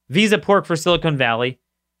caps. Visa pork for Silicon Valley.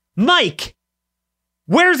 Mike,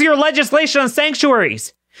 where's your legislation on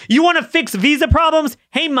sanctuaries? You want to fix visa problems?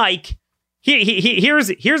 Hey, Mike, here's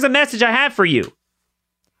a message I have for you.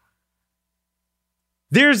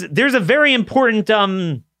 There's a very important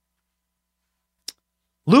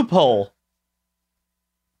loophole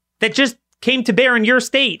that just came to bear in your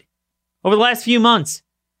state over the last few months.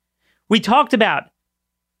 We talked about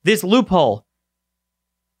this loophole.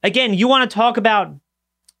 Again, you want to talk about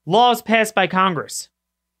laws passed by Congress.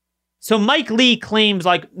 So Mike Lee claims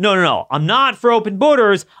like, no, I'm not for open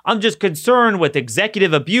borders. I'm just concerned with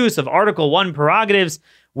executive abuse of Article 1 prerogatives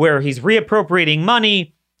where he's reappropriating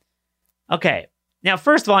money. Okay. Now,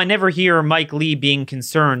 first of all, I never hear Mike Lee being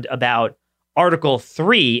concerned about Article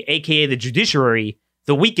 3, aka the judiciary,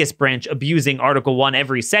 the weakest branch, abusing Article 1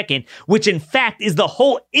 every second, which in fact is the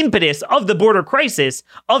whole impetus of the border crisis,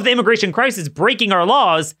 of the immigration crisis, breaking our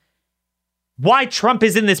laws. Why Trump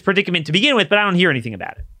is in this predicament to begin with, but I don't hear anything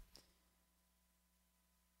about it.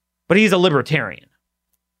 But he's a libertarian.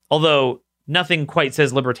 Although nothing quite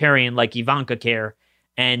says libertarian like Ivanka Care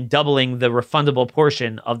and doubling the refundable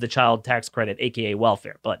portion of the child tax credit, aka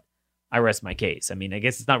welfare. But I rest my case. I mean, I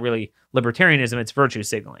guess it's not really libertarianism, it's virtue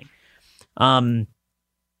signaling.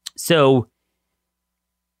 So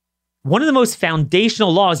one of the most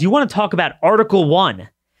foundational laws, you want to talk about Article 1.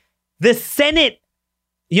 The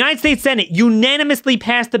United States Senate unanimously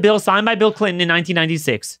passed a bill signed by Bill Clinton in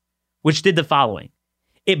 1996, which did the following.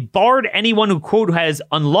 It barred anyone who, quote, who was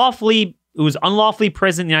unlawfully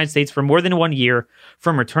present in the United States for more than 1 year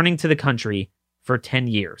from returning to the country for 10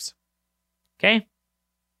 years. Okay?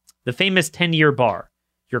 The famous 10-year bar.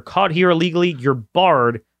 You're caught here illegally, you're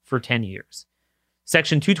barred for 10 years.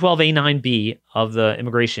 Section 212A9B of the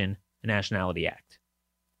Immigration and Nationality Act.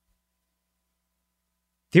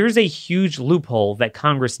 There's a huge loophole that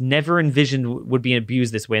Congress never envisioned would be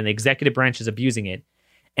abused this way, and the executive branch is abusing it.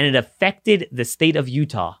 And it affected the state of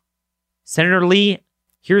Utah. Senator Lee,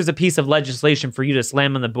 here's a piece of legislation for you to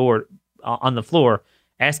slam on the floor,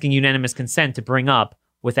 asking unanimous consent to bring up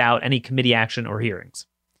without any committee action or hearings.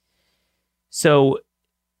 So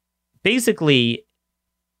basically,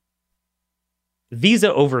 visa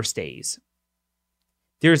overstays.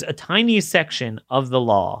 There's a tiny section of the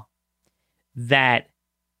law that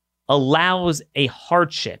allows a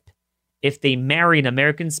hardship if they marry an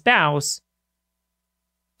American spouse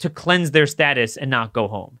to cleanse their status and not go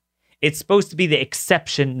home. It's supposed to be the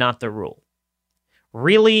exception, not the rule.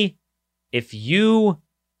 Really, if you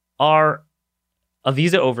are a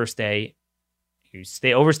visa overstay, you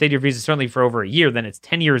overstayed your visa certainly for over a year, then it's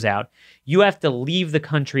 10 years out. You have to leave the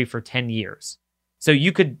country for 10 years. So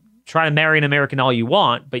you could try to marry an American all you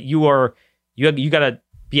want, but you got to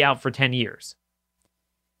be out for 10 years.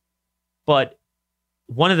 But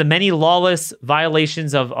one of the many lawless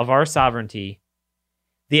violations of our sovereignty,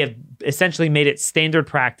 they have essentially made it standard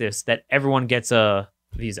practice that everyone gets a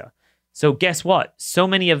visa. So guess what? So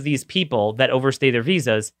many of these people that overstay their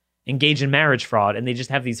visas engage in marriage fraud, and they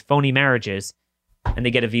just have these phony marriages, and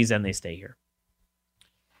they get a visa and they stay here.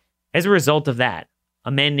 As a result of that, a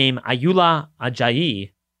man named Ayoola Ajayi,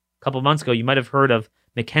 a couple months ago, you might have heard of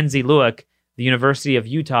Mackenzie Lueck, the University of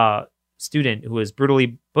Utah student who was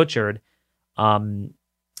brutally butchered.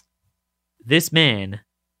 This man,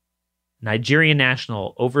 Nigerian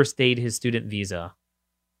national, overstayed his student visa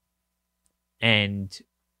and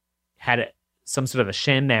had some sort of a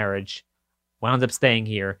sham marriage, wound up staying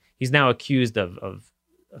here. He's now accused of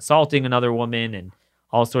assaulting another woman and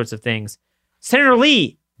all sorts of things. Senator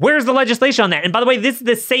Lee, where's the legislation on that? And by the way, this is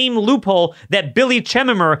the same loophole that Billy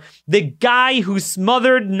Chemmer, the guy who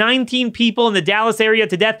smothered 19 people in the Dallas area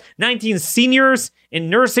to death, 19 seniors in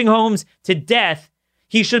nursing homes to death.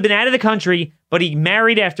 He should have been out of the country, but he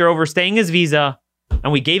married after overstaying his visa,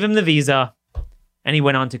 and we gave him the visa, and he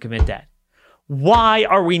went on to commit death. Why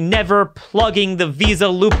are we never plugging the visa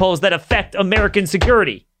loopholes that affect American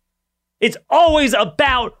security? It's always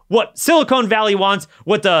about what Silicon Valley wants,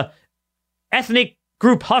 what the ethnic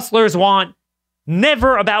group hustlers want,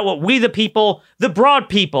 never about what we the people, the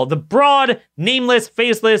broad, nameless,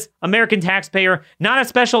 faceless American taxpayer, not a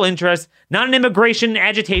special interest, not an immigration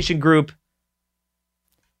agitation group.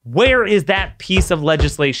 Where is that piece of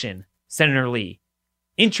legislation, Senator Lee?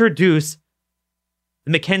 Introduce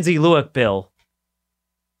the Mackenzie Lueck bill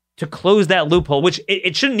to close that loophole, which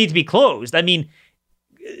it shouldn't need to be closed. I mean,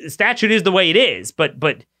 statute is the way it is, but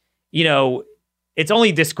you know, it's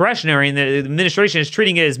only discretionary, and the administration is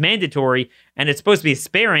treating it as mandatory, and it's supposed to be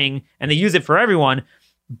sparing, and they use it for everyone.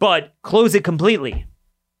 but close it completely.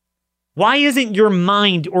 Why isn't your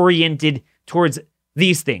mind oriented towards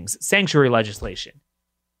these things, sanctuary legislation?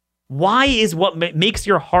 Why is what makes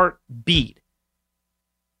your heart beat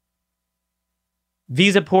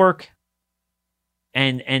visa pork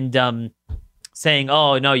and saying,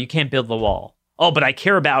 oh, no, you can't build the wall. Oh, but I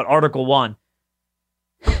care about Article 1.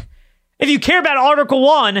 If you care about Article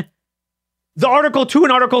 1, the Article 2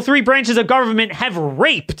 and Article 3 branches of government have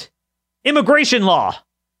raped immigration law.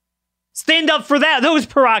 Stand up for that, those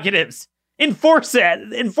prerogatives. Enforce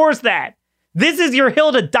that. This is your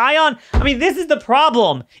hill to die on? I mean, this is the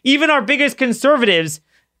problem. Even our biggest conservatives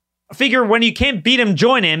figure when you can't beat him,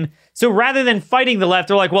 join him. So rather than fighting the left,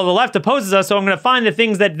 they're like, well, the left opposes us, so I'm going to find the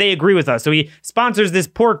things that they agree with us. So he sponsors this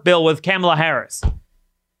pork bill with Kamala Harris.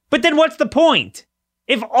 But then what's the point?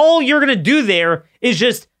 If all you're going to do there is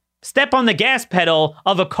just step on the gas pedal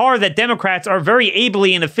of a car that Democrats are very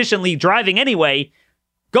ably and efficiently driving anyway,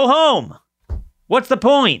 go home. What's the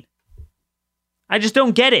point? I just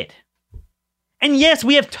don't get it. And yes,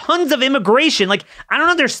 we have tons of immigration. Like, I don't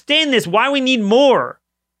understand this. Why we need more?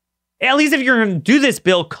 At least if you're going to do this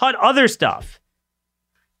bill, cut other stuff.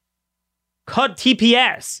 Cut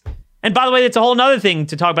TPS. And by the way, that's a whole nother thing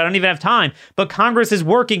to talk about. I don't even have time. But Congress is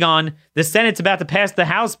working on, the Senate's about to pass the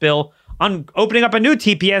House bill on opening up a new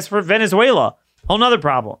TPS for Venezuela. Whole nother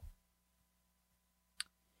problem.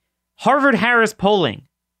 Harvard-Harris polling.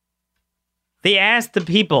 They asked the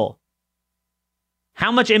people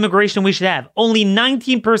how much immigration we should have. Only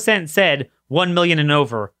 19% said 1 million and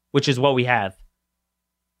over, which is what we have.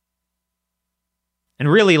 And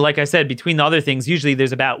really, like I said, between the other things, usually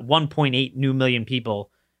there's about 1.8 new million people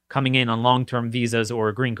coming in on long-term visas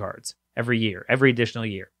or green cards every year, every additional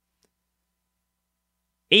year.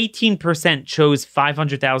 18% chose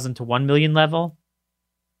 500,000 to 1 million level.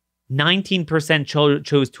 19%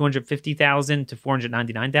 chose 250,000 to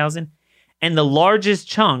 499,000. And the largest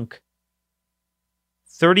chunk,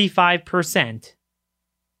 35%,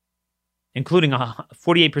 including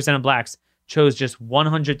 48% of blacks, chose just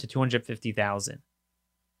 100 to 250,000.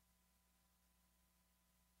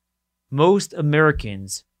 Most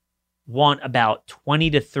Americans want about 20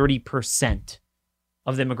 to 30%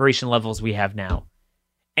 of the immigration levels we have now.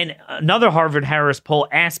 And another Harvard-Harris poll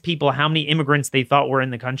asked people how many immigrants they thought were in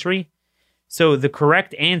the country. So the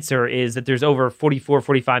correct answer is that there's over 44,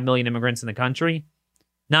 45 million immigrants in the country,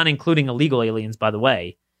 not including illegal aliens, by the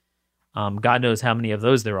way. God knows how many of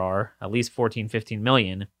those there are, at least 14, 15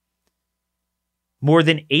 million. More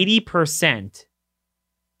than 80%,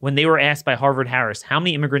 when they were asked by Harvard-Harris, how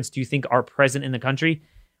many immigrants do you think are present in the country?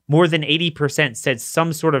 More than 80% said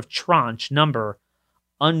some sort of tranche number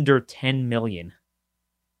under 10 million.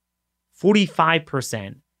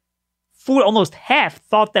 45%, almost half,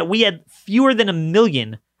 thought that we had fewer than 1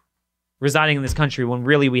 million residing in this country when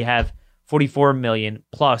really we have 44 million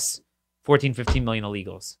plus 14, 15 million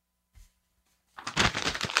illegals.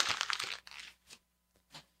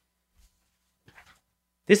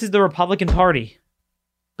 This is the Republican Party.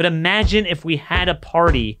 But imagine if we had a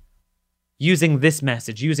party using this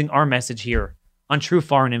message, using our message here on true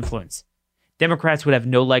foreign influence. Democrats would have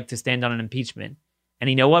no leg to stand on an impeachment. And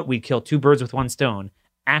you know what? We'd kill two birds with one stone.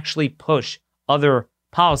 Actually push other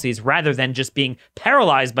policies rather than just being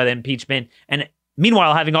paralyzed by the impeachment and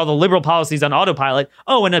meanwhile having all the liberal policies on autopilot.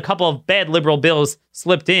 Oh, and a couple of bad liberal bills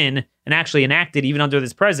slipped in and actually enacted even under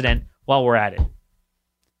this president while we're at it.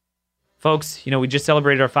 Folks, we just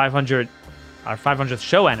celebrated our 500th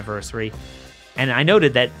show anniversary. And I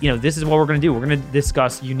noted that, this is what we're going to do. We're going to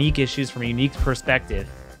discuss unique issues from a unique perspective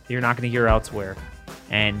that you're not going to hear elsewhere.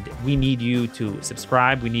 And we need you to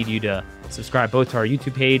subscribe. We need you to subscribe both to our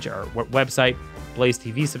YouTube page, our website, Blaze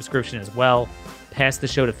TV subscription as well. Pass the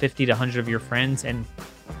show to 50 to 100 of your friends. And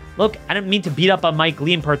look, I didn't mean to beat up on Mike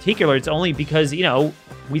Lee in particular. It's only because,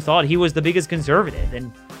 we thought he was the biggest conservative.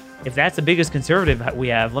 And if that's the biggest conservative we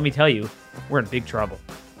have, let me tell you, we're in big trouble.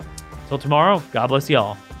 Till tomorrow, God bless you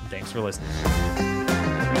all. And thanks for listening.